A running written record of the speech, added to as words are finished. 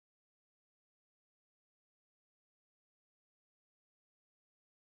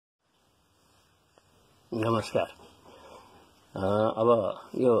नमस्कार। अब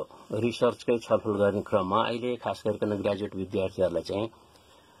यो रिसर्चकै छलफल गर्ने क्रममा अहिले खास गरिकन ग्रेजुएट विद्यार्थीहरूलाई चाहिँ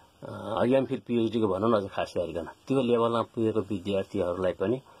अहिले पनि फेरि पीएचडीको भनौँ न, अझ खास गरिकन त्यो लेभलमा पुगेको विद्यार्थीहरूलाई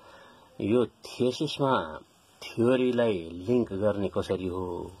पनि यो थेसिसमा थ्योरीलाई लिङ्क गर्ने कसरी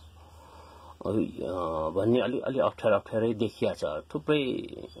हो भन्ने अलि अप्ठ्यारै देखिया छ। थुप्रै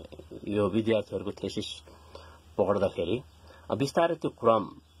यो विद्यार्थीहरूको थेसिस पढ्दाखेरि बिस्तारै त्यो क्रम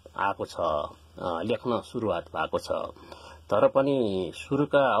आएको छ, लेख्न सुरुवात भएको छ। तर पनि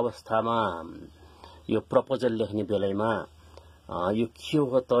सुरुका अवस्थामा यो प्रपोजल लेख्ने बेलामा यो के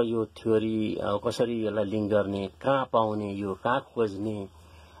हो त, यो थ्योरी कसरी यसलाई लिङ्क गर्ने, कहाँ पाउने, यो कहाँ खोज्ने,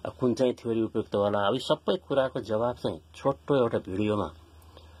 कुन चाहिँ थ्योरी उपयुक्त होला, अब सबै कुराको जवाब चाहिँ छोटो एउटा भिडियोमा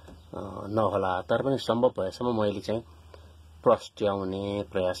नहोला। तर पनि सम्भव भएसम्म मैले चाहिँ प्रस्ट्याउने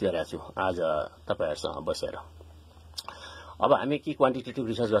प्रयास गरेको छु आज तपाईहरुसँग बसेर। अब हामी कि क्वान्टिटेटिभ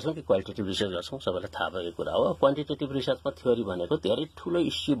रिसर्च गर्छौं कि क्वालिटेटिभ रिसर्च गर्छौं सबैलाई थाहा भएको कुरा हो। क्वान्टिटेटिभ रिसर्चमा थ्योरी भनेको धेरै ठूलो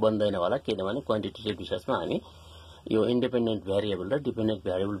इस्यु बन्दैन होला, किनभने क्वान्टिटेटिभ रिसर्चमा हामी यो इन्डिपेन्डेन्ट भ्यारिएबल र डिपेन्डेन्ट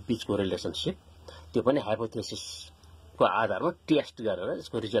भ्यारिएबल बीचको रिलेसनशिप, त्यो पनि हाइपोथेसिसको आधारमा टेस्ट गरेर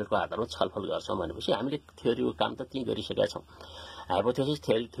यसको रिजल्टको आधारमा छलफल गर्छौं भनेपछि हामीले थ्योरीको काम त त्यही गरिसकेका छौं। हाइपोथेसिस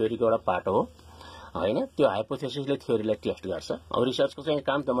थ्योरीको एउटा पार्ट हो हैन, त्यो हाइपोथेसिसले थ्योरीलाई टेस्ट गर्छ। अब रिसर्चको चाहिँ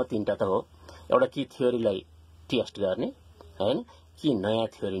काम त म तीनटा त हो, एउटा कि थ्योरीलाई टेस्ट गर्ने हैन, कि नयाँ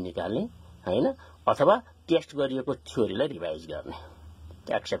थ्योरी निकाल्ने हैन, अथवा टेस्ट गरिएको थ्योरीलाई रिभाइज गर्ने,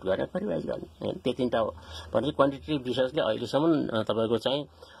 एक्सेप्ट गर्ने, रिभाइज गर्ने हैन, त्यो तीनटा हो। भनेपछि क्वान्टिटेटिभ रिसर्चले अहिलेसम्म तपाईको चाहिँ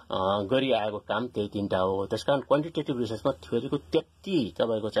गरिआएको काम त्यही तीनटा हो। त्यसकारण क्वान्टिटेटिभ रिसर्चमा थ्योरीको त्यति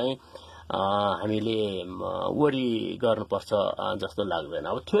तपाईको चाहिँ हामीले वरी गर्नुपर्छ जस्तो लाग्दैन।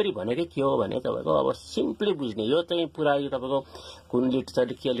 अब थ्योरी भनेकै के हो भने तपाईको अब सिम्पली बुझ्ने, यो चाहिँ पुरा यो तपाईको कुन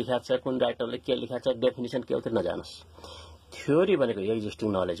लिटरेचरले के लेखेको छ, कुन राइटरले के लेखेको छ, डेफिनेसन के हो त्यो नजानुस्। थ्योरी भनेको एक्जिस्टिङ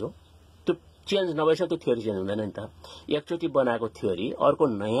नलेज हो, त्यो चेन्ज नभएसम्म त्यो थ्योरी चेन्ज हुँदैन नि त। एकचोटि बनाएको थ्योरी अर्को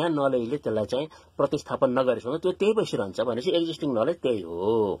नयाँ नलेजले त्यसलाई चाहिँ प्रतिस्थापन नगरेसम्म त्यो त्यही बसिरहन्छ। भनेपछि एक्जिस्टिङ नलेज त्यही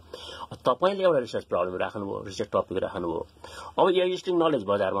हो। तपाईले एउटा रिसर्च प्रब्लम राख्नुभयो, रिसर्च टपिक राख्नुभयो, अब एक्जिस्टिङ नलेज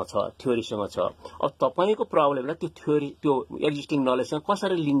बजारमा छ, थ्योरीसँग छ। अब तपाईको प्रब्लमलाई त्यो थ्योरी त्यो एक्जिस्टिङ नलेजसँग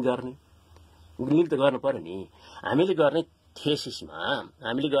कसरी लिङ्क गर्ने, लिङ्क त गर्नु पर्यो नि। हामीले गर्ने थेसिसमा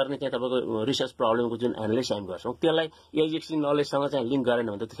हामीले गर्ने चाहिँ तपाईको रिसर्च प्रब्लमको जुन एनालाइसिस हामी गर्छौं त्यसलाई एक्जिस्टिङ नलेजसँग चाहिँ लिङ्क गरेन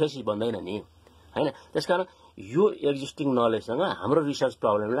भने त थेसिस बन्दैन नि हैन। त्यसकारण यो एक्जिस्टिङ नलेजसँग हाम्रो रिसर्च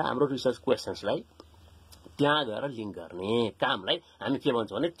प्रब्लमलाई, हाम्रो रिसर्च क्वेशन्सलाई त्यहाँ गएर लिङ्क गर्ने कामलाई हामी के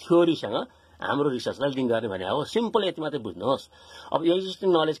भन्छौं भने थ्योरीसँग हाम्रो रिसर्चलाई लिङ्क गर्ने भने हो। सिम्पल यति मात्रै बुझ्नुहोस्। अब एक्जिस्टिङ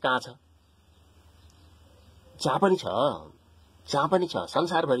नलेज कहाँ छ? जहाँ पनि छ,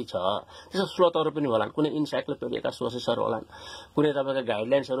 संसारभरि छ। त्यसो स्रोतहरु पनि होलान्, कुनै इन्साइक्लोपिडियाका सोर्सेसहरु होलान्, कुनै तपाईका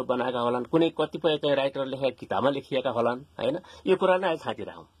गाइडलाइन्सहरु बनाएका होलान्, कुनै कतिपय चाहिँ राइटर लेखेका किताबमा लेखिएका होलान् हैन। यो कुरालाई अहिले थाँती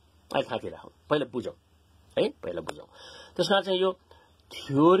राखौं, पहिला बुझौं है, पहिला बुझौं। त्यसकारण चाहिँ यो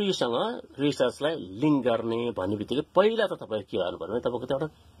थ्योरीसँग रिसर्चलाई लिङ्क गर्ने भन्नेबित्तिकै पहिला त तपाईले के गर्नु पर्यो भने तपाईको त एउटा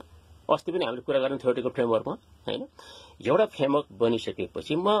अस्ति पनि हामीले कुरा गर्ने थ्योरिटिकल फ्रेमवर्कमा हैन, एउटा फ्रेमवर्क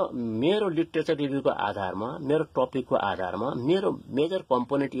बनिसकेपछि मेरो लिटरेचर रिभ्यूको आधारमा, मेरो टपिकको आधारमा मेरो मेजर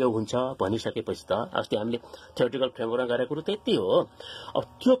कम्पोनेन्ट यो हुन्छ भनिसकेपछि त अस्ति हामीले थ्योरिटिकल फ्रेमवर्कमा गरेको कुरो त्यति हो। अब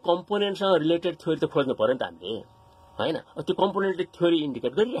त्यो कम्पोनेन्टसँग रिलेटेड थ्योरी त खोज्नु पर्यो नि त हामीले हैन। त्यो कम्पोनेन्टले थ्योरी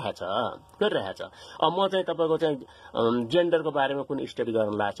इन्डिकेट गरिरहेछ। अब म चाहिँ तपाईको चाहिँ जेन्डरको बारेमा कुनै स्टडी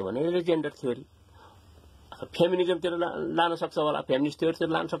गर्न लाग्छु भने यसले जेन्डर थ्योरी, फेमिनिजमतिर लान सक्छ होला, फेमिनिस्ट थ्योरीतिर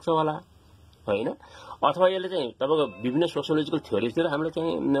लान सक्छ होला हैन, अथवा यसले चाहिँ तपाईको विभिन्न सोसियोलोजिकल थ्योरीतिर हामीले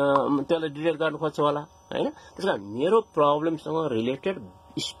चाहिँ त्यसलाई डिटेल गर्न खोज्छ होला हैन। त्यसकारण मेरो प्रब्लमसँग रिलेटेड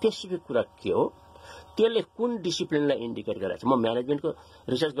स्पेसिफिक कुरा के हो, त्यसले कुन डिसिप्लिनलाई इन्डिकेट गरेछ। म म्यानेजमेन्टको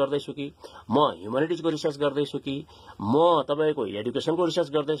रिसर्च गर्दैछु कि, म ह्युम्यानिटिजको रिसर्च गर्दैछु कि, म तपाईको एडुकेसनको रिसर्च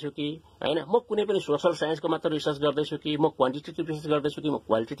गर्दैछु कि हैन, म कुनै पनि सोशल साइन्सको मात्र रिसर्च गर्दैछु कि, म क्वान्टिटेटिभ रिसर्च गर्दैछु कि, म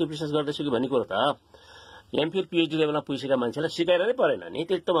क्वालिटेटिभ रिसर्च गर्दैछु कि भन्ने कुरो त एमफिल पीएचडी लेभलमा पुगिसकेका मान्छेलाई सिकाइरहनै परेन नि,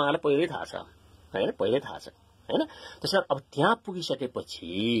 त्यो त उहाँलाई पहिल्यै थाहा छ हैन, हैन। त्यसैले अब त्यहाँ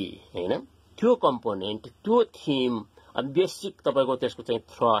पुगिसकेपछि हैन, त्यो कम्पोनेन्ट, त्यो थीम, अब बेसिक तपाईको त्यसको चाहिँ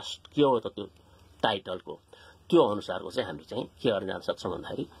थ्रस्ट के हो त, त्यो टाइटलको त्यो अनुसारको चाहिँ हामी चाहिँ के गर्न जान सक्छौं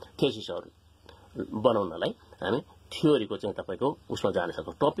भन्दाखेरि थेसिसहरु बनाउनलाई हामी थ्योरीको चाहिँ तपाईको उसमा जान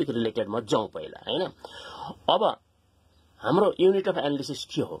सक्छौं, टपिक रिलेटेडमा जाउँ पहिला हैन। अब हाम्रो युनिट अफ एनालिसिस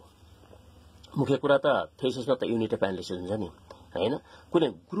के हो? मुख्य कुरा त थेसिसमा त युनिट अफ एनालिसिस हुन्छ नि हैन। कुनै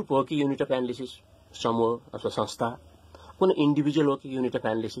ग्रुप हो कि युनिट अफ एनालिसिस, समूह अथवा संस्था, कुनै इन्डिभिजुअल हो कि युनिट अफ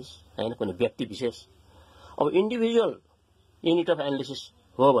एनालिसिस हैन, कुनै व्यक्ति विशेष। अब इन्डिभिजुअल युनिट अफ एनालिसिस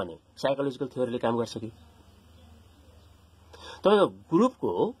हो भने साइकोलोजिकल थ्योरीले काम गर्छ कि, तपाईको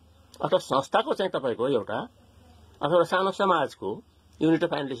ग्रुपको अथवा संस्थाको चाहिँ तपाईको एउटा अथवा सानो समाजको युनिट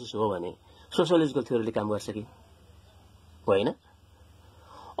अफ एनालिसिस हो भने सोसियोलोजिकल थ्योरीले काम गर्छ कि होइन?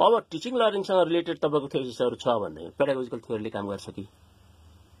 अब टिचिङ लर्निङसँग रिलेटेड तपाईँको थेसिसहरू छ भन्दै पेडागोजिकल थ्योरीले काम गर्छ कि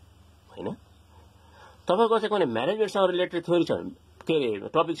होइन? तपाईँको चाहिँ कुनै म्यानेजमेन्टसँग रिलेटेड थ्योरी छ के अरे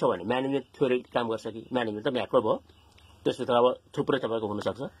टपिक छ भने म्यानेजमेन्ट थ्योरी काम गर्छ कि? म्यानेजमेन्ट त म्याक्रो भयो, त्यसभित्र अब थुप्रै तपाईँको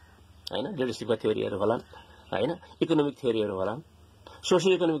हुनसक्छ होइन? लिडरसिपका थ्योरीहरू होलान् होइन? इकोनोमिक थ्योरीहरू होलान्,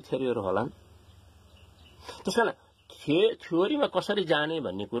 सोसियो इकोनोमिक थ्योरीहरू होलान्। त्यस कारण थ्योरीमा कसरी जाने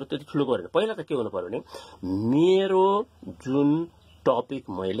भन्ने कुरो त्यति ठुलो कुरो होइन। पहिला त के हुनु पर्यो भने मेरो जुन टपिक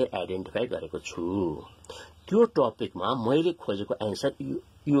मैले आइडेन्टिफाई गरेको छु त्यो टपिकमा मैले खोजेको एन्सर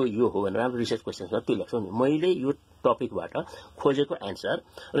यो हो भनेर हाम्रो रिसर्च क्वेसन्समा त्यो लेख्छौँ नि। मैले यो टपिकबाट खोजेको एन्सर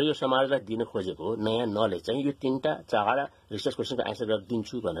र यो समाजलाई दिन खोजेको नयाँ नलेज चाहिँ यो 3टा 4 रिसर्च क्वेसनको एन्सर गरेर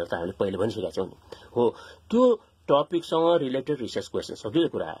दिन्छु भनेर त हामीले पहिले भनिसकेका छौँ नि। हो, त्यो टपिकसँग रिलेटेड रिसर्च क्वेसन्स हो। दुई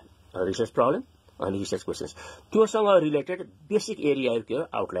कुरा आयो, रिसर्च प्रब्लम अनि रिसर्च क्वेसन्स। त्योसँग रिलेटेड बेसिक एरियाहरू के हो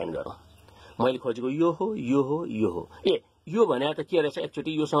आउटलाइन गरौँ। मैले खोजेको यो हो, यो हो, यो हो। यो भने त के रहेछ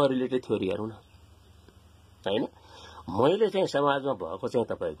एकचोटि योसँग रिलेटेड थ्योरी हेरौँ न होइन? मैले चाहिँ समाजमा भएको चाहिँ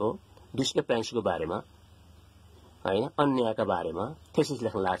तपाईँको डिस्क्रिपेन्सीको बारेमा होइन, अन्यायका बारेमा थेसिस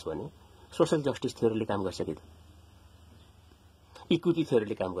लेख्न लाग्छ भने सोशल जस्टिस थ्योरीले काम गर्छ कि त? इक्विटी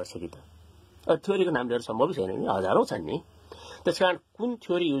थ्योरीले काम गर्छ कि त? थ्योरीको नाम लिएर सम्भव छैन नि, हजारौं छन् नि। त्यसकारण कुन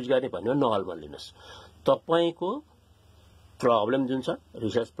थ्योरी युज गर्ने भन्ने नहलमा लिनुहोस्। तपाईँको प्रब्लम जुन छ,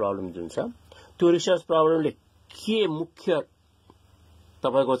 रिसर्च प्रब्लम जुन छ, त्यो रिसर्च प्रब्लमले के मुख्य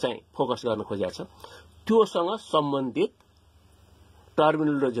तपाईँको चाहिँ फोकस गर्न खोजेको छ त्योसँग सम्बन्धित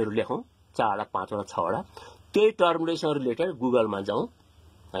टर्मिनोलोजीहरू लेखौँ, 4 5 6 त्यही टर्मिनोलोजीसँग रिलेटेड गुगलमा जाउँ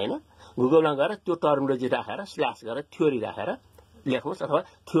होइन? गुगलमा गएर त्यो टर्मिनोलोजी राखेर स्ल्यास गरेर थ्योरी राखेर लेख्नुहोस्, अथवा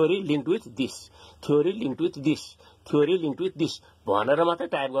theory linked with this, theory linked with this, theory linked with this भनेर मात्रै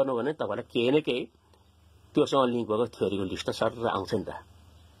टाइप गर्नु भने तपाईँलाई केही न केही त्योसँग लिङ्क भएको थ्योरीको लिस्ट त सर आउँछ नि त,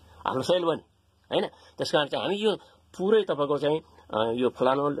 आफ्नो शैली पनि होइन? त्यसकारण चाहिँ हामी यो पुरै तपाईँको चाहिँ यो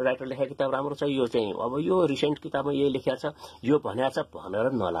फलानु राइटर लेखेको किताब राम्रो छ, यो चाहिँ अब यो रिसेन्ट किताबमा यही लेखिएको छ, यो भनेको छ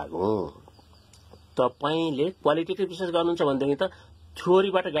भनेर नलागौँ। तपाईँले क्वालिटेटिभ रिसर्च गर्नुहुन्छ भनेदेखि त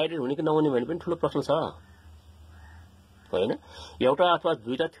थ्योरीबाट गाइडेड हुने कि नहुने भन्ने पनि ठुलो प्रश्न छ होइन? एउटा अथवा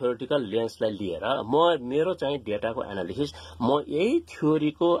दुईटा थ्योरिटिकल लेन्सलाई लिएर मेरो चाहिँ डेटाको एनालिसिस म यही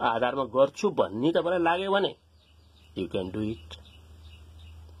थ्योरीको आधारमा गर्छु भन्ने तपाईँलाई लाग्यो भने यु क्यान डु इट।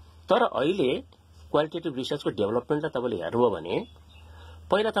 तर अहिले क्वालिटेटिभ रिसर्चको डेभलपमेन्टलाई तपाईँले हेर्नुभयो भने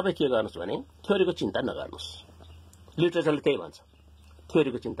पहिला तपाईँ के गर्नुहोस् भने थ्योरीको चिन्ता नगर्नुहोस्। लिटरेचरले त्यही भन्छ,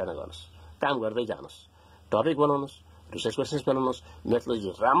 थ्योरीको चिन्ता नगर्नुहोस्, काम गर्दै जानुहोस्, टपिक बनाउनुहोस्, रिसर्च क्वेसन्स बनाउनुहोस्, मेथोलोजी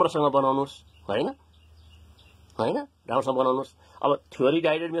राम्रोसँग बनाउनुहोस् होइन? होइन, राम्रोसँग बनाउनुहोस्। अब थ्योरी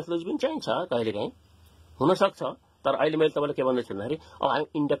गाइडेड मेथोलोजी पनि चाहिन्छ कहिलेकाहीँ, हुनसक्छ। तर अहिले मैले तपाईँलाई के भन्दैछु भन्दाखेरि अब हामी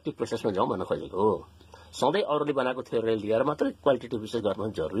इन्डक्टिभ प्रोसेसमा जाउँ भन्न खोजेको हो। सधैँ अरूले बनाएको थ्योरीलाई लिएर मात्रै क्वालिटेटिभ रिसर्च गर्नु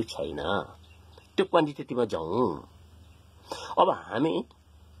जरुरी छैन, त्यो क्वान्टिटेटिभमा जाउँ। अब हामी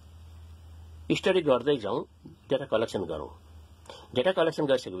स्टडी गर्दै जाउँ, डेटा कलेक्सन गरौँ। डेटा कलेक्सन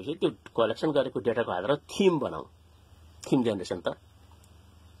गरिसकेपछि त्यो कलेक्सन गरेको डेटाको आधारमा थिम बनाऊ। थिम जेनेरेसन त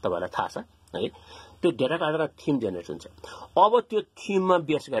तपाईँलाई थाहा छ है? त्यो डेटाको आधारमा थिम जेनेरेट हुन्छ। अब त्यो थिममा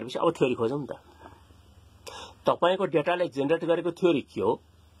बेस गरेपछि अब थ्योरी खोजौँ नि त। तपाईँको डेटाले जेनेरेट गरेको थ्योरी के हो,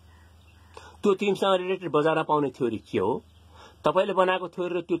 त्यो थिमसँग रिलेटेड बजारमा पाउने थ्योरी के हो, तपाईँले बनाएको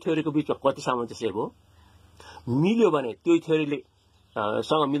थ्योरी र त्यो थ्योरीको बिचमा कति सामञ्जस्य हो, मिल्यो भने त्यो थ्योरीले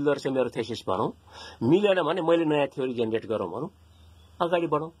सँग मिल्दो रहेछ मेरो थेसिस भनौँ, मिलेन भने मैले नयाँ थ्योरी जेनेरेट गरौँ भनौँ, अगाडि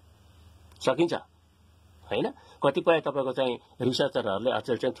बढौँ, सकिन्छ होइन? कतिपय तपाईँको चाहिँ रिसर्चरहरूले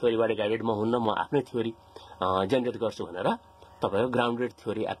अचेल चाहिँ थ्योरीबाट गाइडेड म हुन्न, म आफ्नै थ्योरी जेनेरेट गर्छु भनेर तपाईँको ग्राउन्डेड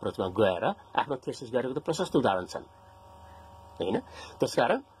थ्योरी एप्रोचमा गएर आफ्नो थेसिस गरेको त प्रशस्त उदाहरण छन् होइन?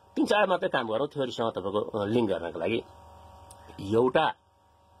 त्यसकारण 3-4 मात्रै काम गरौँ थ्योरीसँग तपाईँको लिङ्क गर्नको लागि। एउटा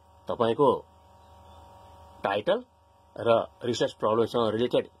तपाईँको टाइटल र रिसर्च प्रब्लमसँग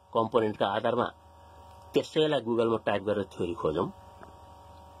रिलेटेड कम्पोनेन्टका आधारमा त्यसैलाई गुगलमा टाइप गरेर थ्योरी खोजौँ।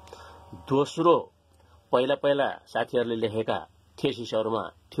 दोस्रो, पहिला साथीहरूले लेखेका थेसिसहरूमा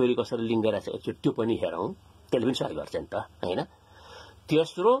थ्योरी कसरी लिङ्क गरेछ एकचोटि त्यो पनि हेरौँ, त्यसले पनि सहयोग गर्छ नि त होइन?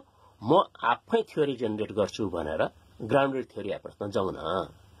 तेस्रो, म आफै थ्योरी जेनेरेट गर्छु भनेर ग्राउन्डेड थ्योरी एप्रोचमा जाउँ न।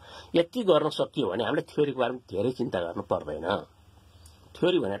 यति गर्न सकियो भने हामीले थ्योरीको बारेमा धेरै चिन्ता गर्नु पर्दैन।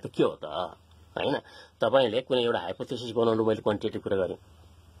 थ्योरी भने त के हो त होइन? तपाईँले कुनै एउटा हाइपोथेसिस बनाउनु, मैले क्वान्टिटेटिभ कुरा गरेँ,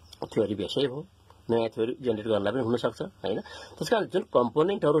 थ्योरी बेसै हो, नयाँ थ्योरी जेनेरेट गर्नलाई पनि हुनसक्छ होइन? त्यसकारण जुन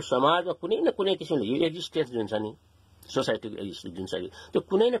कम्पोनेन्टहरू समाजमा कुनै न कुनै किसिमले यो एक्जिस्टेन्स जुन छ नि, सोसाइटीको एक्जिस्टेन्स जुन छ त्यो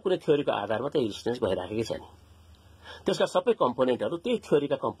कुनै न कुनै थ्योरीको आधारमा त एक्जिस्टेन्स भइराखेकै छ नि। त्यसका सबै कम्पोनेन्टहरू त्यही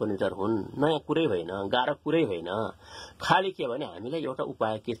थ्योरीका कम्पोनेन्टहरू हुन्, नयाँ कुरै होइन, गाह्रो कुरै होइन। खालि के भने हामीलाई एउटा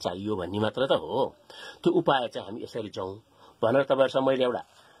उपाय के चाहियो भन्ने मात्र त हो। त्यो उपाय चाहिँ हामी यसरी जाउँ भनेर तपाईँहरूसँग मैले एउटा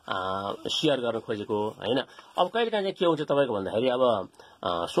सेयर गर्न खोजेको हैन। अब कहिलेकाहीँ चाहिँ के हुन्छ तपाईको भन्दाखेरि अब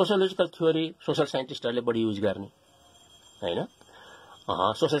सोशियोलोजिकल थ्योरी सोशल साइन्टिस्टहरूले बढी युज गर्ने हैन।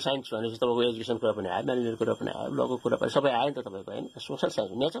 सोशल साइन्स भनेपछि तपाईको एजुकेसन कुरा पनि आयो, म्यानेजमेन्ट कुरा पनि आयो, लको कुरा पनि सबै आयो नि त तपाईको हैन। सोशल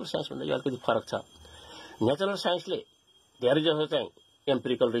साइन्स नेचरल साइन्स भन्दा यो अलिकति फरक छ। नेचरल साइन्सले धेरै जसो चाहिँ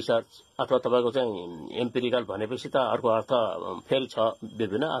एम्पिरिकल रिसर्च अथवा तपाईको चाहिँ एम्पिरिकल भनेपछि त अर्को अर्थ फेरि छ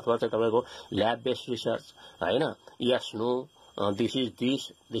विभिन्न, अथवा चाहिँ तपाईको ल्याब बेस्ड रिसर्च हैन, यस no this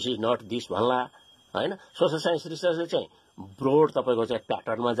is not this भन्ला हैन। सोशल साइन्स रिसर्चले चाहिँ ब्रोड तपाईको चाहिँ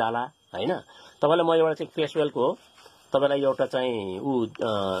प्याटर्नमा जाला हैन। तपाईलाई म एउटा चाहिँ क्रेसवेलको तपाईलाई एउटा चाहिँ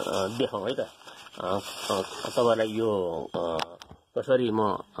देखाउँ है त। तपाईलाई यो कसरी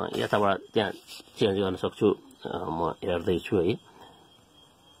म यताबाट त्यहाँ चेन्ज गर्न सक्छु म हेर्दै छु है।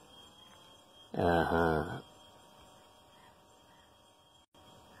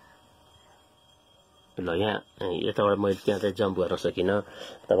 ल यहाँ यताबाट मैले त्यहाँ चाहिँ जम्प गर्न सकिनँ,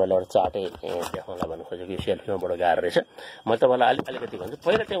 तपाईँलाई एउटा चार्टै देखाउनलाई भन्नु खोजेको। यो सेल्फीमा बडो गाह्रो रहेछ। मैले तपाईँलाई अलिकति भन्छु।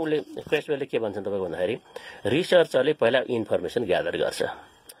 पहिला चाहिँ उसले क्रेसवेलले के भन्छन् तपाईँको भन्दाखेरि रिसर्चरले पहिला इन्फर्मेसन ग्यादर गर्छ,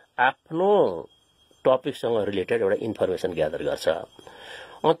 आफ्नो टपिकसँग रिलेटेड एउटा इन्फर्मेसन ग्यादर गर्छ।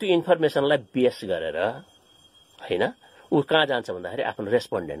 त्यो इन्फर्मेसनलाई बेस गरेर हैन ऊ कहाँ जान्छ भन्दाखेरि आफ्नो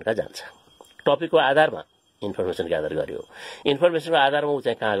रेस्पोन्डेन्ट कहाँ जान्छ। टपिकको आधारमा इन्फर्मेसन ग्यादर गर्यो, इन्फर्मेसनको आधारमा ऊ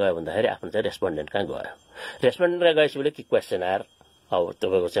चाहिँ कहाँ गयो भन्दाखेरि आफ्नो चाहिँ रेस्पोन्डेन्ट कहाँ गयो। रेस्पोन्डेन्ट कहाँ गएपछि उसले के क्वेसनर, अब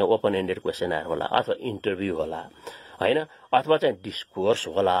तपाईँको चाहिँ ओपन एन्डेड क्वेसनर होला अथवा इन्टरभ्यू होला हैन, अथवा चाहिँ डिस्कोर्स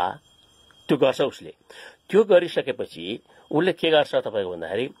होला, त्यो गर्छ उसले। त्यो गरिसकेपछि उसले के गर्छ तपाईँको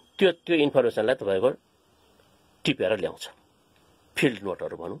भन्दाखेरि त्यो इन्फर्मेसनलाई तपाईँको टिपेर ल्याउँछ, फिल्ड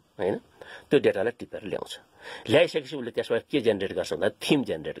नोटहरू भनौँ हैन, त्यो डेटालाई टिपेर ल्याउँछ। ल्याइसकेपछि उसले त्यसबाट के जेनेरेट गर्छ भन्दा थिम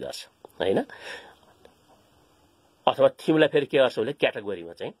जेनेरेट गर्छ हैन, अथवा थिमलाई फेरि के गर्छ उसले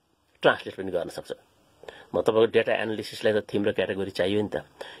क्याटेगोरीमा चाहिँ ट्रान्सलेट पनि गर्न सक्छ। म तपाईँको डेटा एनालिसिसलाई त थिम र क्याटेगोरी चाहियो नि त।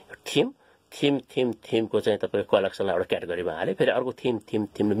 थिमको चाहिँ तपाईँको कलेक्सनलाई एउटा क्याटेगोरीमा हाल्यो, फेरि अर्को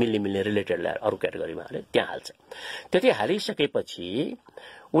थिम मिल्ने रिलेटेडलाई अर्को क्याटेगोरीमा हाल्यो, त्यहाँ हाल्छ। त्यति हालिसकेपछि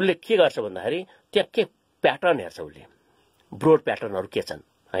उसले के गर्छ भन्दाखेरि त्यहाँ के प्याटर्न हेर्छ उसले, ब्रोड प्याटर्नहरू के छन्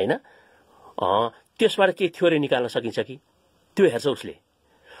हैन, त्यसबाट के थ्योरी निकाल्न सकिन्छ कि त्यो हेर्छ उसले।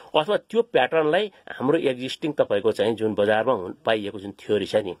 अथवा त्यो प्याटर्नलाई हाम्रो एक्जिस्टिङ तपाईँको चाहिँ जुन बजारमा पाइएको जुन थ्योरी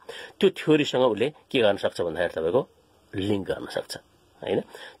छ नि त्यो थ्योरीसँग उसले के गर्न सक्छ भन्दाखेरि तपाईँको लिङ्क गर्न सक्छ हैन।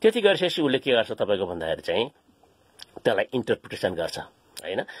 त्यति गरिसकेपछि उसले के गर्छ तपाईँको भन्दाखेरि चाहिँ त्यसलाई इन्टरप्रिटेसन गर्छ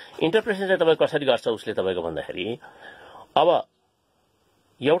हैन। इन्टरप्रिटेसन चाहिँ तपाईँ कसरी गर्छ उसले तपाईँको भन्दाखेरि अब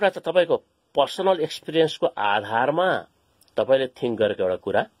एउटा त तपाईँको पर्सनल एक्सपिरियन्सको आधारमा तपाईँले थिङ्क गरेको एउटा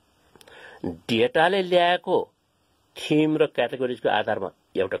कुरा, डेटाले ल्याएको थिम र क्याटेगोरिजको आधारमा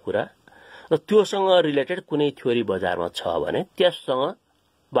एउटा कुरा, र त्योसँग रिलेटेड कुनै थ्योरी बजारमा छ भने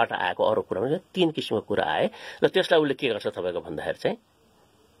त्यससँगबाट आएको अरू कुरा भने तीन किसिमको कुरा आए र त्यसलाई उसले के गर्छ तपाईँको भन्दाखेरि चाहिँ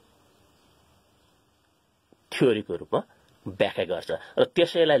थ्योरीको रूपमा व्याख्या गर्छ र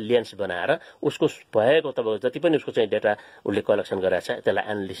त्यसैलाई लेन्स बनाएर उसको भएको तपाईँको जति पनि उसको चाहिँ डेटा उसले कलेक्सन गरेको छ त्यसलाई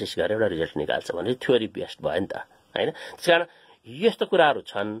एनालिसिस गरेर एउटा रिजल्ट निकाल्छ भने थ्योरी बेस्ड भयो नि त हैन। त्यसकारण यस्तो कुराहरू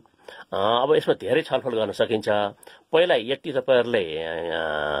छन्। अब यसमा धेरै छलफल गर्न सकिन्छ। पहिला यति तपाईहरुले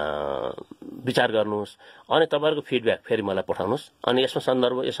विचार गर्नुस् अनि तपाईहरुको फिडब्याक फेरि मलाई पठाउनुस् अनि यसमा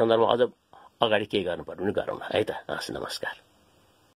सन्दर्भमा अझ अगाडि के गर्नुपर्ने पनि गरौँ है त। हस्, नमस्कार।